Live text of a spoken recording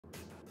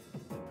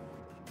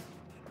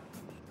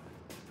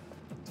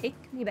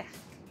Take me back.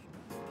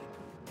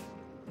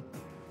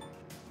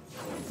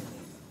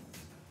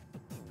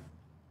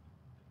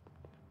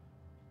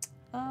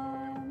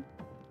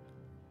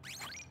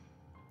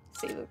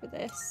 Save over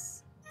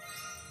this.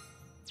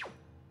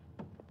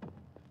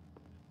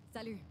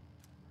 Salut.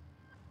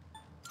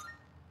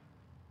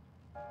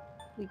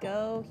 We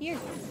go here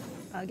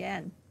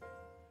again.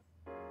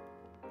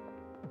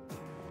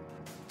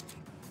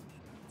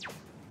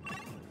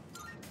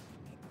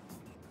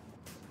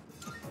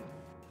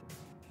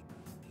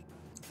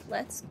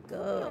 Let's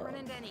go. Don't run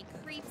into any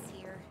creeps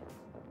here.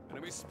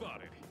 Enemy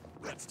spotted.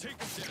 Let's take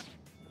them down.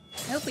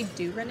 I hope we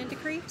do run into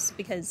creeps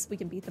because we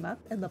can beat them up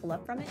and level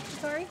up from it.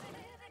 Sorry.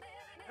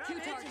 Two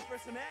targets.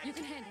 You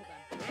can handle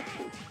them.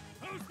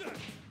 Who's that?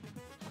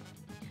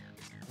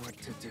 What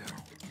to do?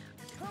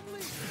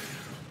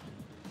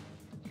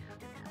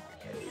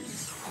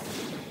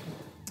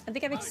 I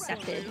think I've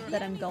accepted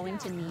that I'm going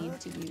to need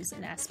to use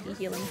an SP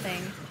healing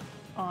thing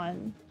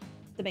on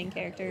the main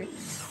character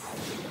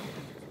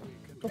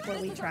before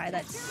we try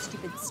that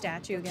stupid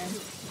statue again.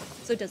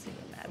 So it doesn't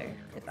even matter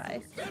if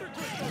I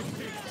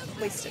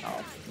waste it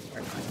all or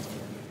not.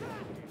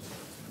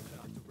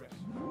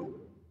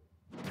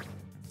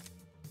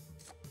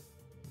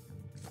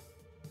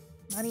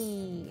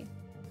 Money.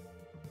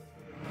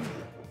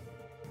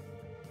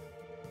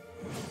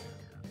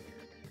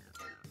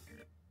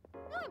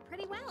 Oh,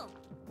 pretty well.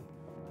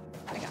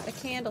 I got a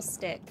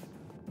candlestick.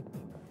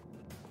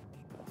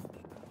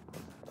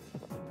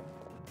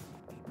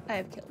 I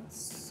have killed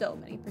so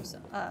many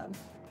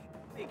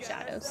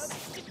shadows.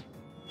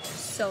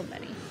 So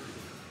many.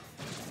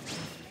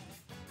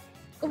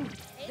 Oh,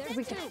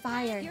 we can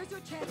fire. Here's your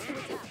chance to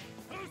attack.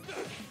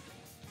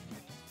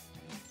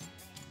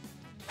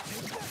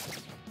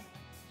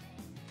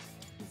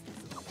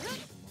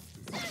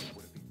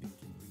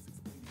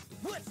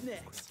 What's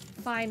next?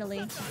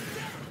 Finally.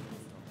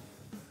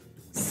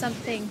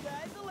 Something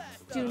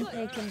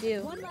Junpei can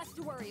do. One less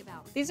to worry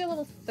about. These are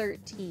level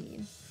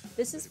 13.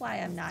 This is why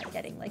I'm not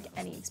getting like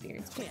any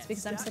experience points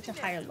because I'm such a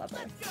higher level.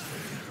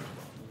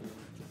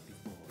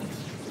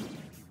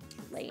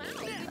 Lame.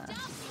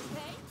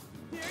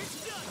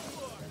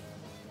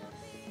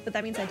 But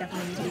that means I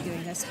definitely need to be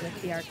doing this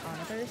with the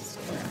Arcana Burst,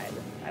 or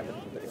I would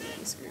literally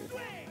be screwed.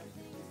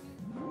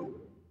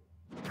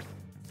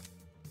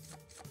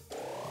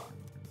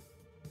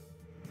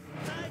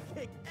 I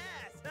kick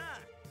ass, huh?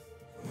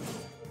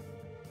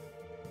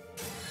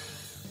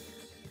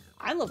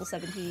 I'm level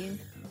 17.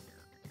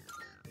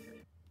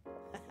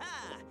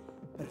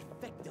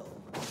 Perfecto.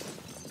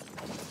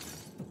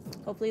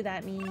 Hopefully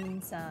that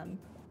means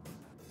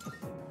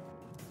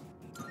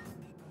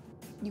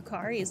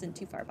Yukari isn't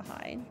too far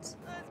behind. Let's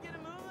get a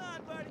move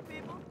on, party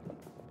people.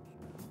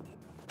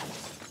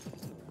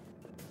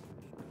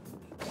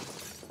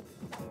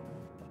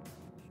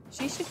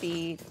 She should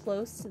be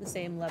close to the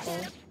same level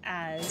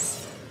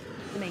as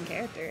the main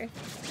character.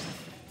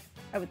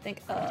 I would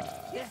think,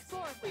 Yes,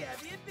 we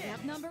have the I have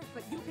advantage. numbers,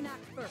 but you can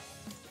act first.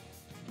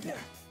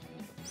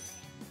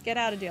 get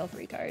out of jail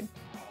free card.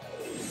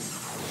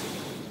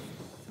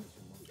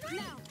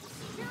 Now,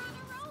 you're on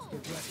a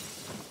roll.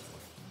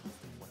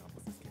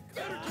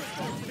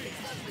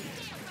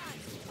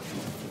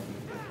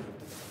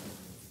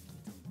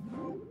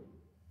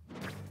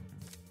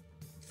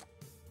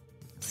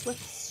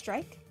 Swift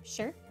strike,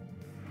 sure.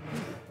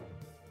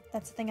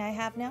 That's the thing I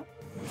have now.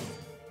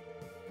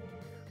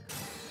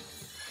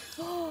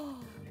 Oh,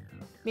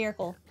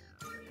 miracle.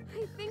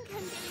 I think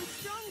I'm getting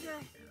stronger.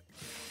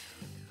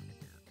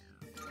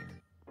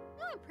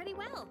 Oh, pretty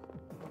well.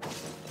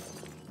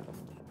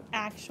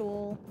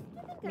 Actual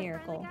I think I've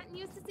miracle. finally gotten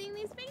used to seeing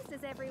these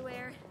faces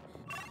everywhere.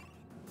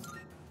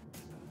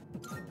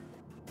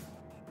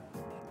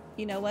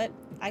 You know what?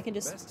 I can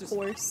just Best to-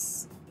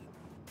 force.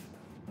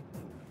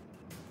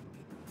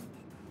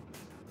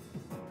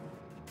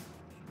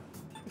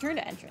 Return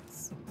to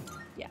entrance.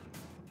 Yeah.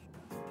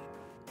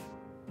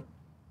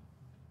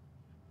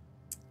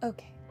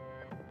 Okay.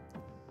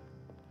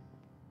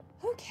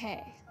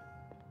 Okay.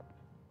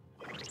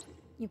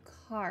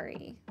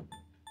 Yukari.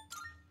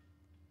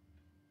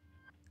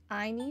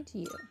 I need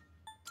you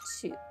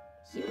to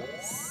heal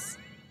us.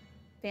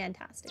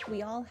 Fantastic.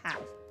 We all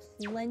have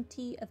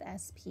plenty of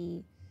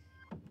SP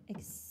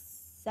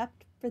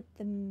except for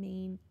the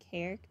main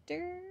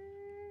character.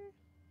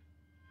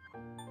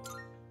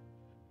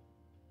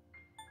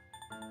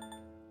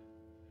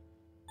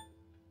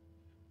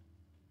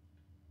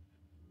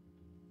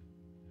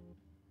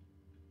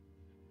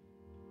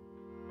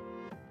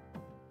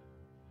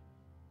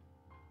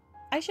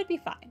 I should be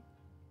fine.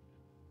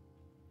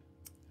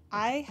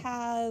 I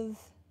have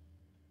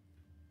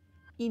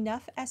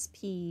enough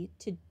SP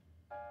to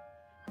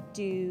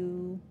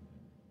do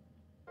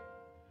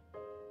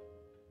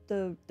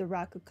the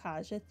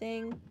Rakukaja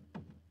thing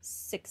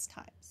 6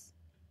 times.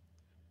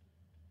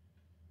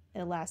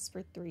 It lasts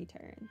for 3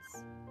 turns.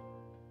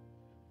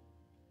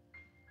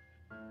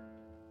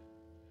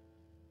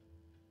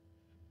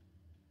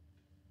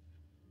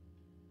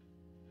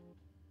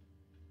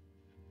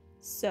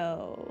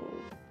 So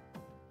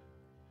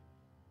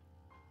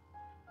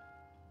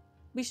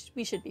We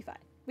should be fine.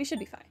 We should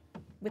be fine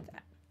with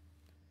that.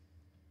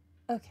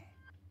 Okay.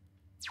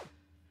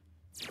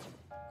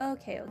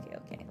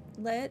 Okay.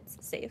 Let's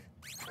save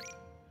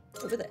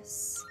over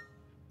this.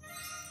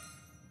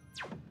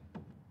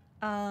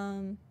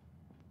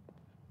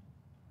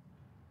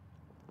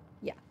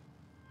 Yeah.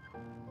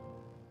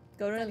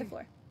 Go to another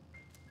floor.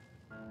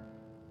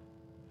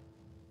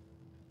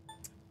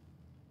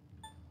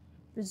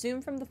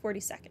 Resume from the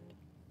 42nd.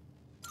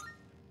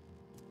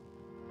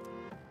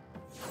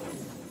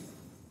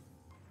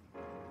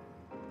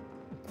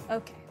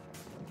 Okay.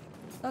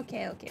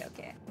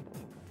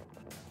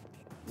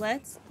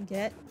 Let's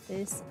get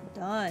this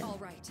done. All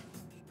right.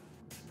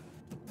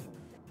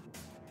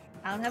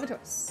 I don't have a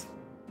choice.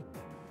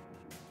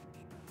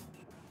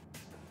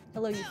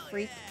 Hello, you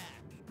freak.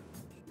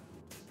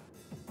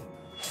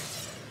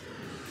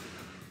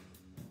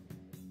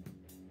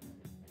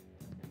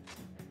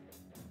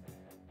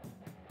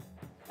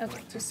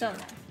 Okay, so now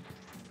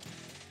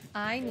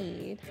I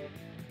need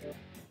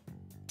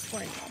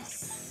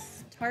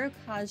Cornus.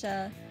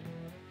 Tarukaja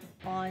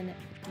on me.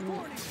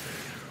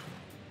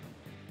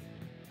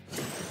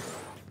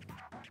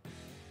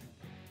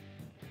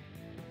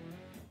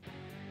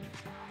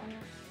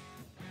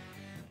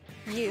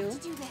 You, To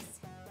do this.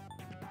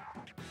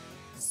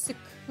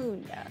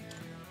 Secunda.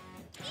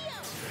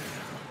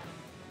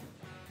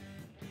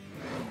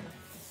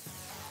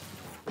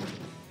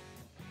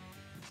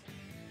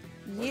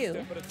 You,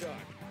 Step at a time.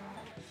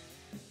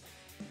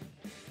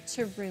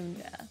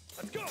 Tarunda.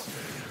 Let's go.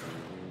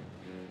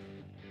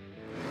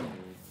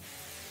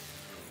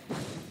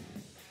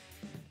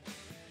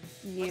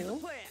 You,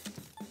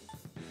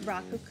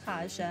 Plan.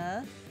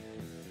 Rakukaja.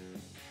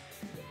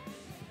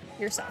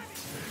 Yourself.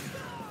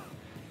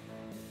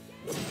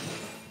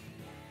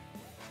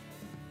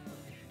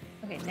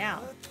 Okay,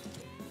 now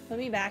put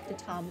me back to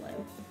Tomlin.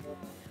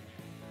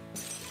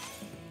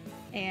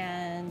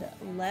 And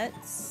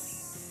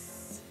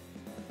let's...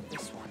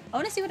 This one. I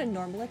want to see what a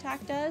normal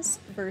attack does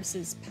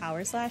versus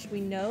Power Slash.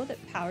 We know that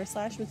Power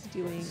Slash was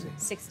doing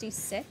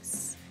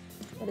 66.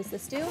 What does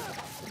this do?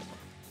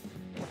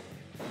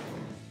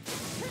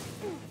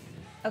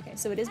 Okay,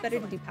 so it is better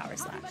to do Power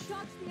Slash. Nothing but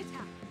dodge the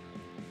attack.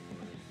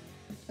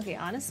 Okay,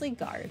 honestly,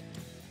 guard.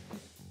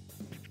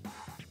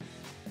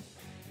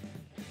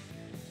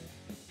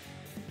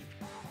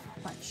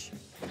 Punch.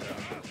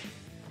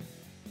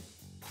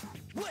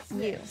 What's You.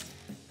 next?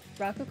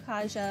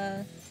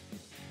 Rakukaja.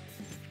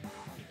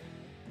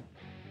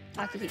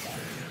 Akihiko.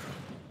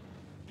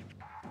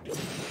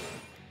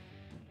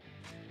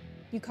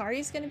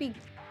 Yukari's gonna be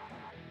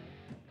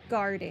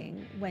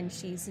guarding when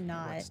she's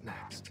not What's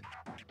next?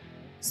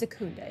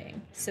 secundaing,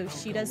 so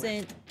she go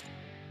doesn't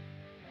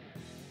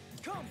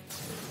Come.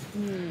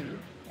 need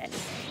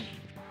anything.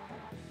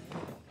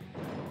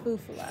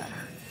 Bufala.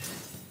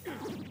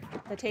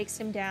 That takes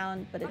him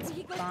down, but it's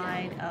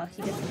fine. Oh,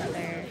 he gets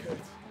another.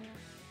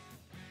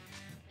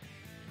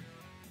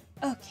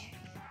 Okay.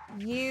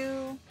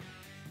 You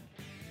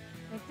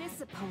With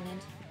this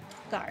opponent,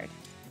 guard.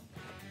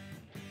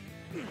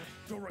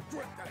 You'll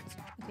regret that.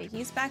 Okay,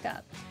 he's back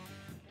up.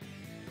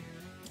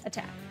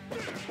 Attack.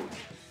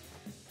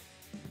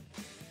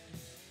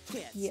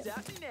 Can't You.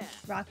 stop me now.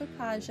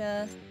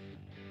 Rakukaja.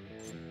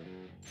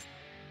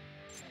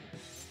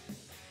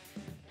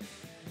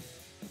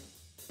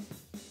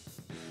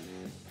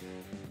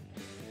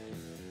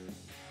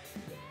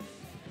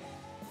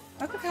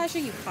 Rakukaja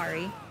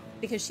Yukari,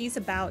 because she's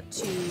about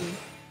to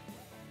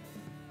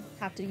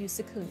have to use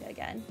Secunda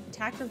again.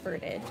 Attack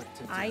reverted.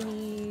 I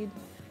need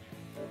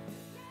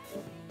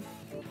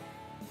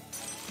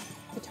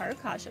the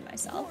Tarukaja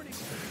myself.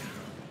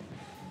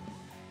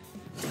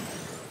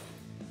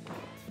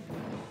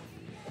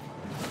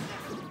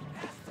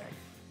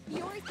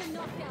 Fiori's been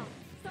knocked down.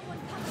 Someone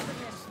cover for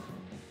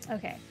him.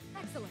 Okay.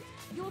 Excellent.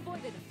 You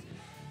avoided it.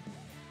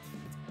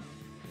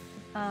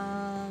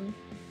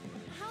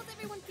 How's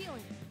everyone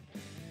feeling?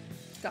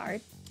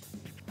 Guard.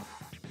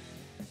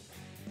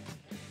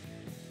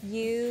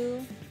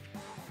 You.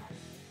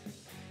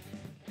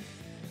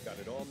 Got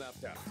it all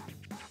mapped out.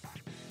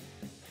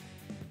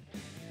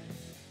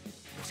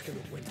 Who's gonna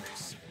win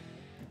this?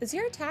 Is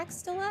your attack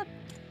still up?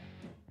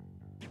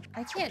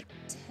 I can't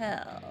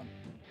tell.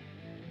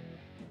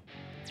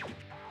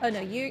 Oh no,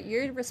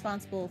 you're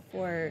responsible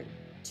for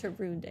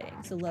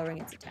Tarunding, so lowering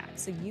its attack.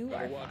 So you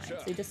are Better watch fine.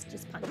 out. So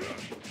just punch it.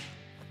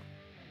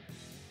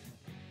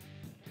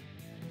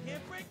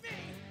 Can't break me.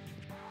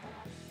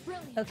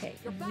 Brilliant. Okay,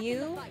 You're back in you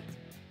the fight.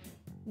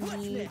 What's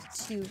need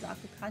next? to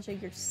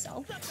Rakukaja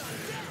yourself. Suck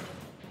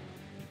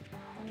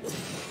on that.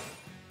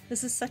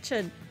 This is such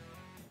an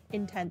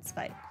intense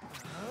fight.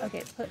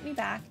 Okay, put me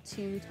back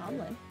to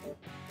Tomlin.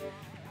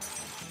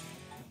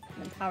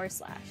 And then Power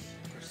Slash.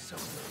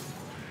 Persona.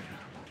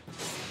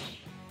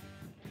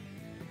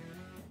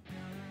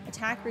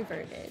 Attack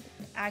reverted.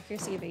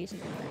 Accuracy evasion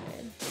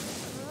reverted.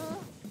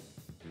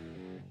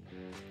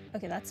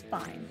 Okay, that's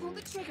fine. Pull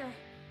the trigger.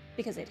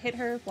 Because it hit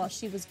her while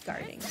she was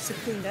guarding.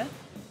 Secunda.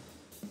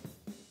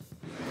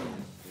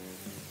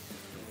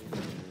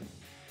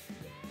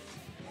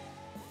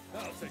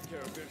 I'll take care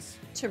of this.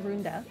 to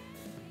Runda.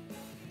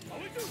 How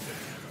we do this?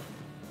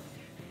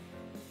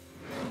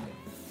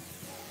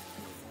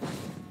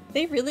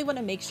 They really want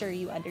to make sure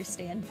you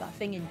understand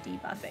buffing and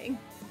debuffing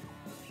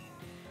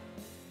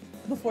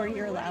before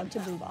you're allowed to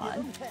move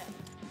on.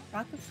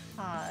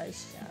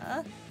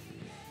 Rakakaja.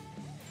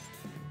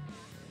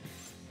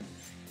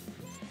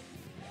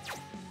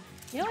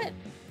 You know what?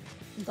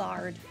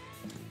 Guard.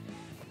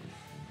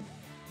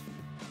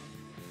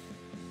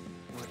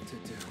 What to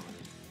do?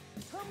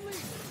 Come lead.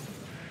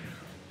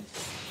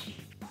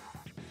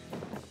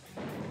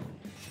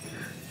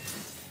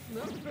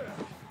 Not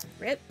bad.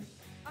 Rip.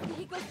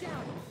 Akihiko's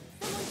down.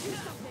 Someone do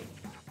something.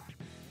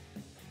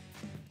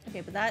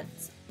 Okay, but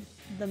that's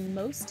the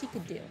most he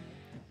could do.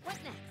 What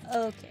next?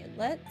 Okay,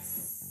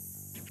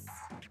 let's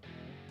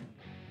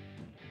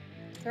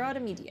throw out a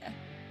media.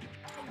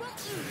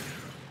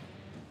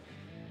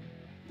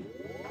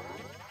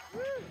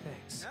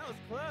 Thanks. That was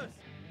close.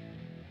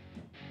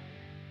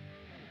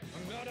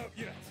 I'm not out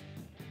yet.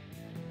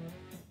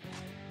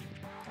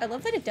 I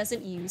love that it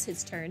doesn't use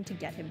his turn to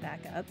get him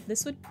back up.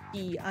 This would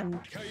be Okay,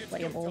 it's go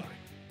unplayable time.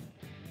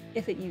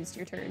 if it used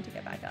your turn to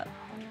get back up.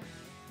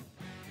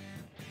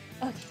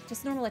 Okay,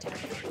 just normal attack.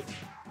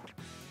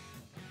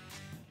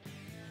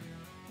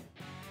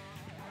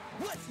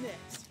 What's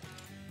next?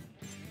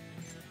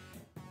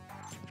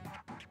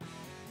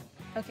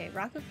 Okay,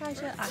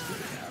 Rakukaja,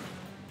 Akihiko.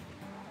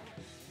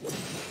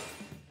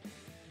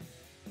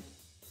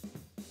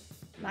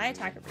 My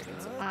attacker rating,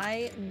 so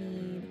I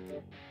need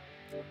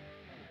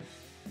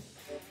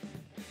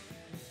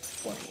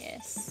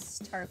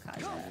Fornius,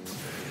 Tarukaja.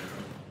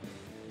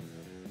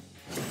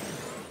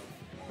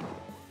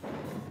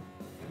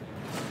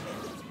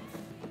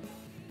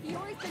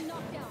 Iori's been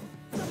knocked down.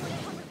 Someone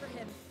cover for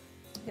him.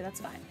 Okay, that's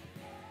fine.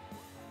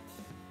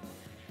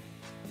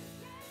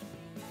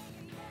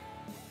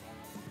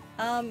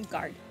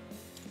 Guard.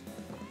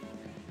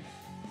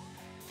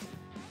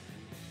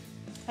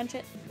 Punch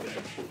it.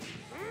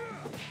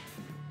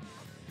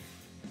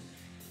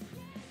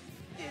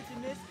 Did you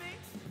miss me?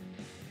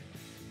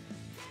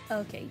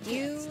 Okay,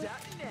 you,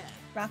 Stop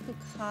now.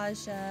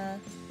 Rakukaja.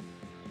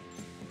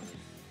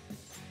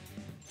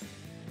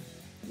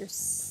 You're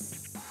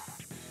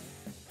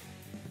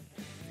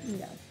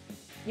no.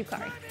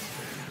 Yukari.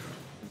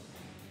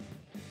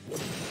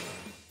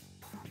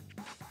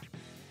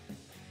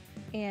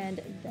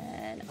 And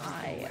then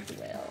I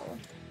will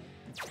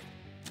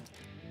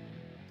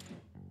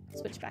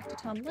switch back to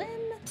Tom Lim.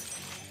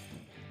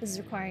 This is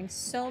requiring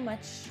so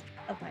much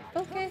of my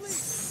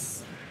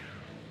focus.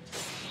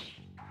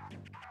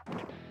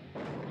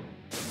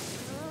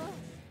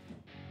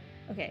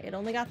 Okay, it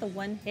only got the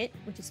one hit,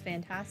 which is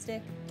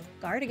fantastic.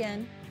 Guard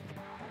again.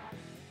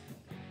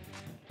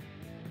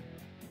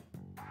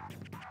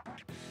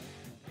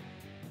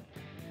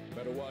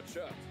 Better watch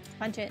out.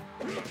 Punch it.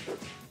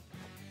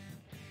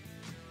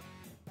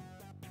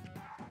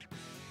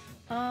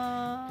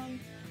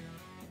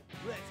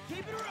 Let's keep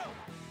it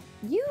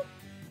rolling.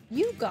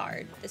 You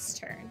guard this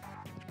turn.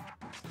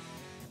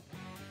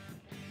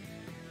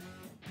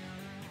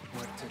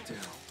 What to do?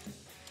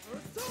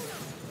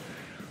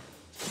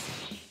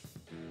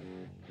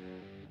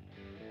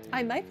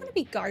 I might want to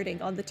be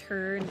guarding on the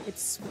turn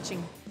it's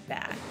switching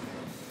back.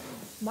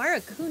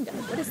 Marakunda,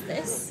 what is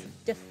this?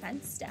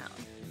 Defense down.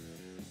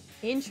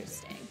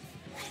 Interesting.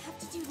 I have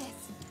to do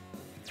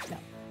this. No.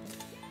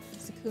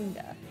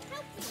 Secunda.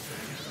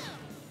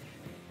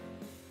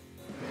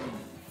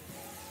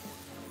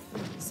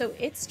 So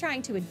it's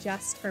trying to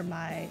adjust for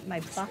my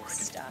buff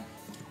stuff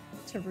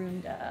to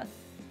Runda.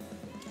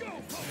 Go,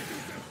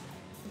 Polyjuice!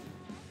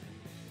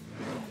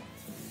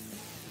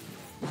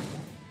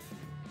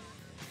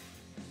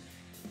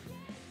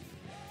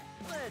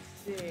 Let's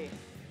see.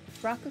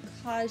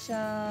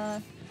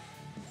 Rakukaja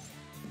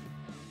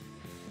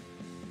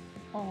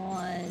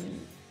on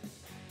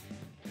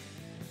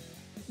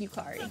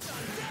Yukari.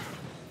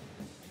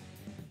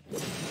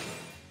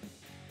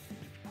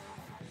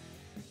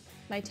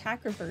 My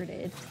attack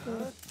reverted.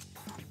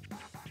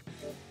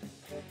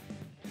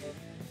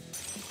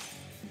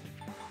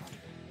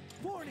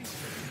 Warning.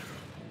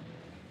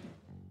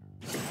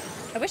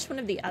 I wish one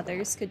of the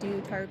others could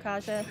do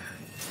Tarukaja.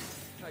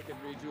 I can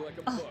read you like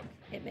a Oh, book.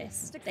 it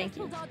missed. Successful Thank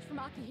you. dodge from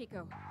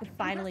Akihiko. It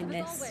finally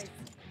Impressive as missed.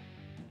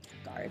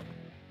 always. Guard.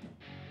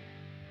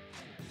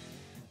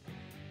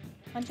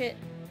 Punch it.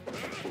 Who's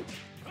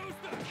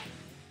that?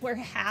 We're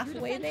Your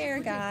halfway defense there, is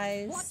reduced.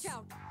 guys. Watch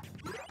out.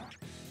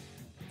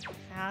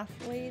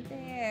 Halfway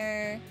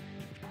there.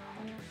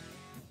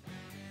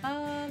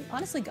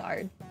 Honestly,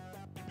 guard.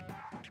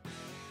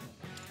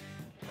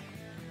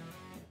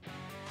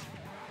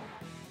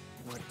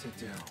 What to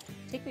do?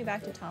 Take me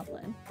back to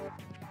Toplin.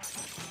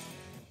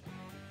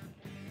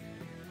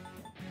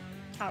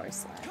 Power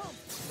slash.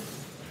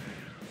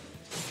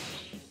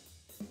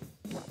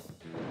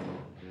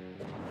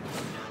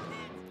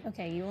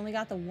 Okay, you only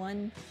got the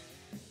one.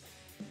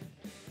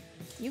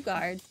 You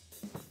guard.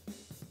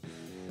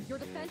 Your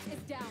defense is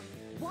down.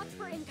 Watch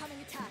for incoming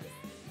attacks.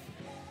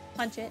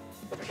 Punch it.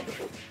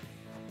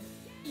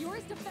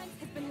 Yours defense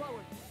has been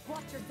lowered.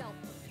 Watch yourself.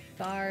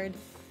 Guard.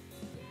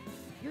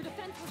 Your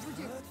defense was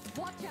reduced.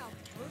 Watch out.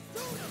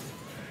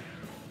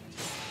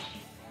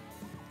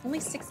 Only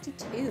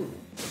 62.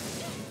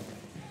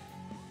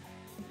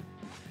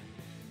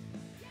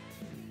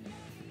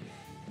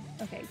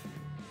 Okay.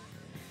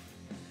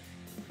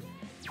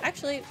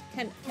 Actually,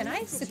 can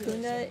I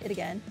Secunda it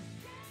again?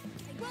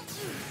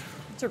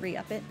 To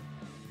re-up it?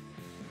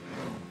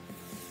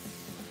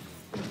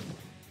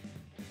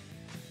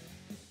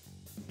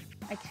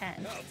 I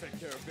can. I'll take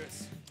care of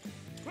this.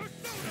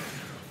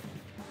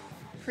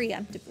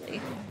 Preemptively.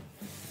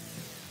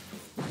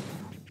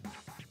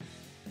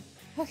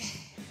 Okay.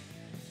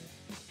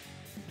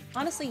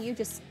 Honestly, you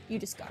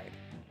discard.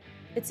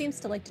 It seems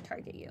to like to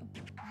target you.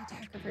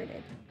 Attack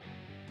averted.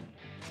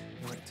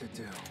 What to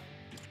do?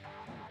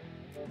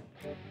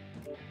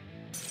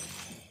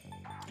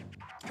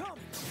 Come.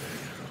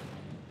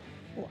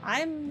 Well,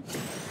 I'm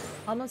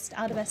almost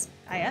out of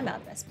I am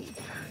out of SP.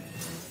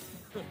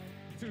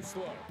 Too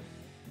slow.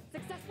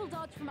 Successful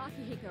dodge from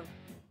Akihiko.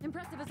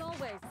 Impressive as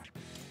always.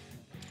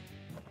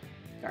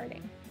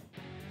 Guarding.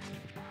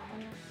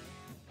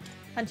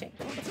 Punching.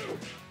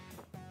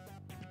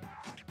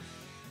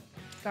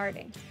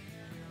 Guarding.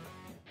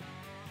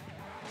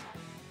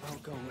 I'll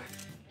go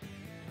with.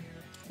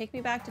 Take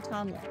me back to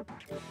Tomlin.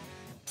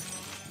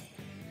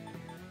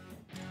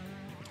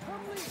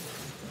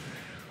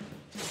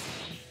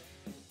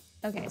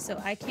 Okay, so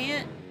I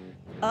can't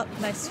up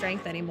my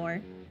strength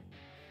anymore,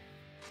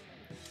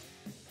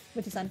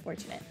 which is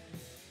unfortunate.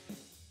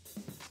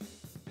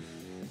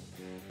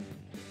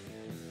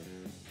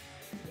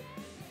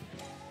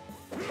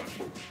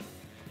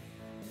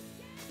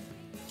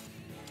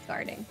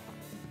 Guarding.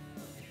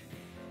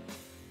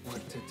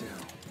 What to do?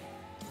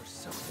 We're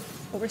so.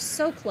 But we're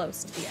so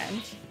close to the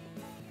end.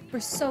 We're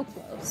so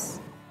close.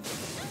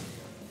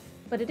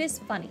 But it is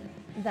funny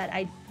that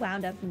I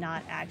wound up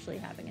not actually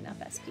having enough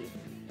SP.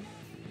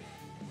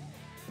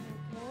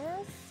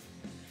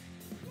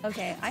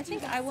 Okay, I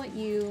think I want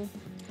you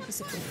to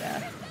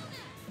Secunda.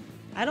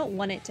 I don't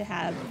want it to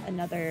have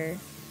another...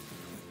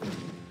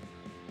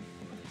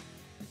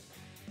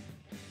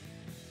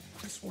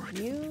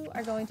 You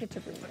are going to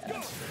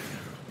Tabunda.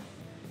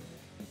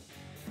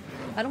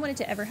 I don't want it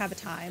to ever have a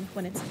time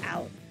when it's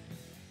out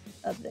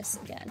of this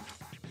again.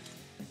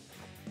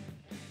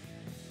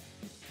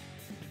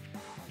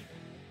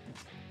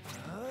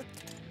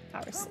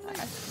 Power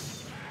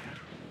slash.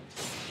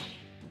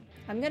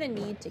 I'm gonna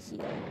need to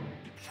heal.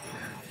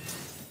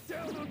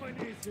 Down on my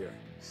knees here.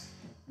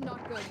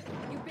 Not good.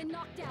 You've been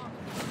knocked down.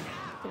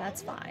 Okay,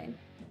 that's fine.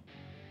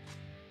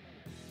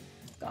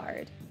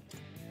 Guard.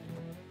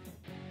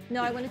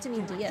 No, I wanted to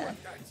meet Dia.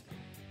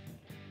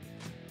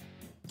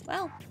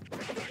 Well.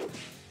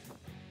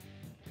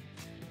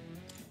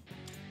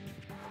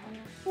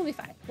 We'll be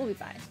fine. We'll be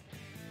fine.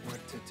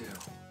 What to do?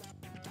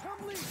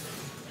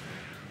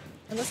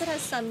 Unless it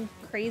has some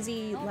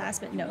crazy All right,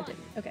 last minute. you No, it won.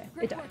 didn't. Okay, it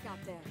Great died. work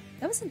out there.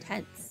 That was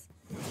intense.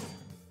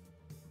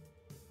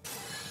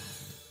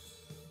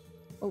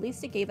 Well, at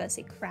least it gave us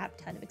a crap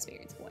ton of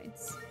experience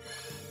points.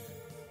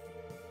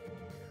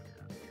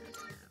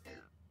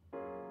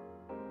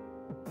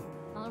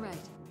 All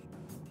right.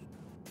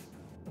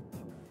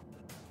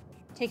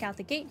 Take out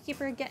the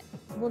gatekeeper again.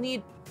 We'll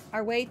need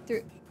our way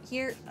through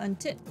here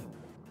until...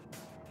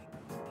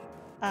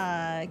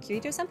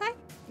 Kirito-senpai?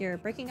 You're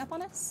breaking up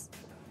on us?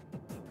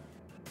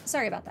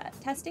 Sorry about that.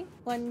 Testing.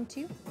 1,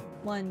 2.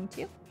 1,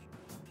 2.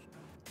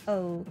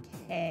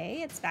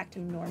 Okay, it's back to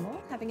normal.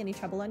 Having any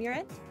trouble on your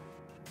end?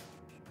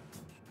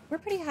 We're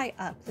pretty high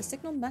up. The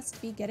signal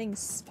must be getting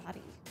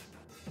spotty.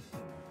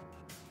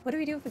 What do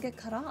we do if we get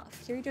cut off?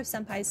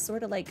 Kirito-senpai is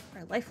sort of like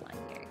our lifeline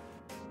here.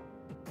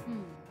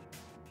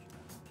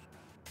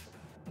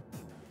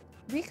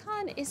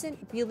 Recon isn't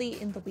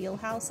really in the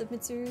wheelhouse of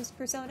Mitsuru's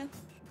persona.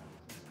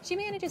 She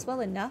manages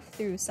well enough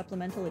through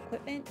supplemental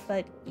equipment,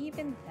 but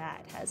even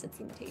that has its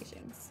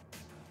limitations.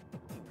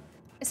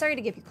 Sorry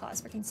to give you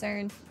cause for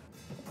concern.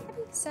 That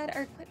being said,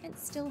 our equipment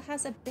still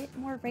has a bit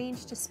more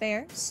range to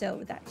spare,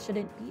 so that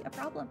shouldn't be a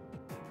problem.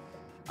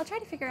 I'll try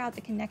to figure out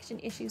the connection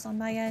issues on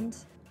my end.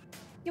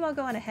 You all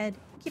go on ahead.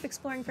 Keep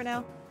exploring for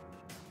now.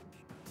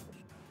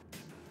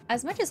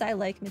 As much as I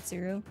like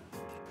Mitsuru,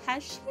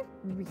 has she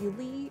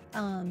really,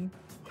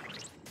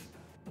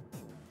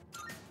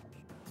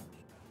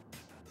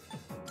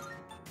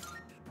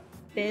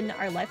 been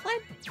our lifeline?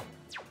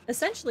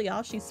 Essentially,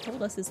 all she's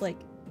told us is like,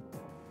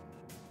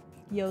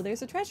 yo,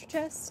 there's a treasure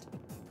chest.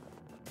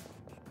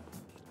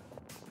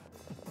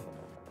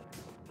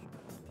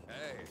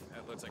 Hey,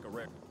 that looks like a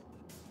rip.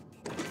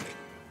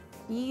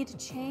 Bead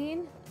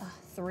chain?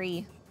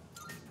 3.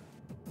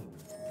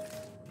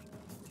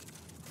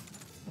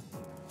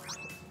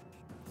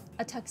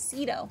 A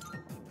tuxedo.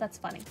 That's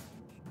funny.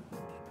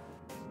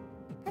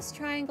 Press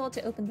triangle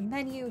to open the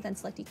menu, then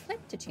select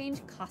equip to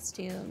change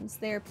costumes.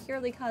 They're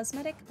purely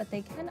cosmetic, but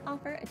they can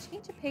offer a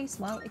change of pace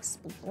while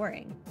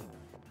exploring.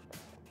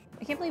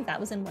 I can't believe that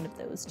was in one of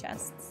those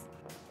chests.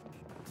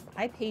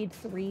 I paid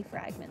 3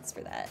 fragments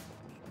for that.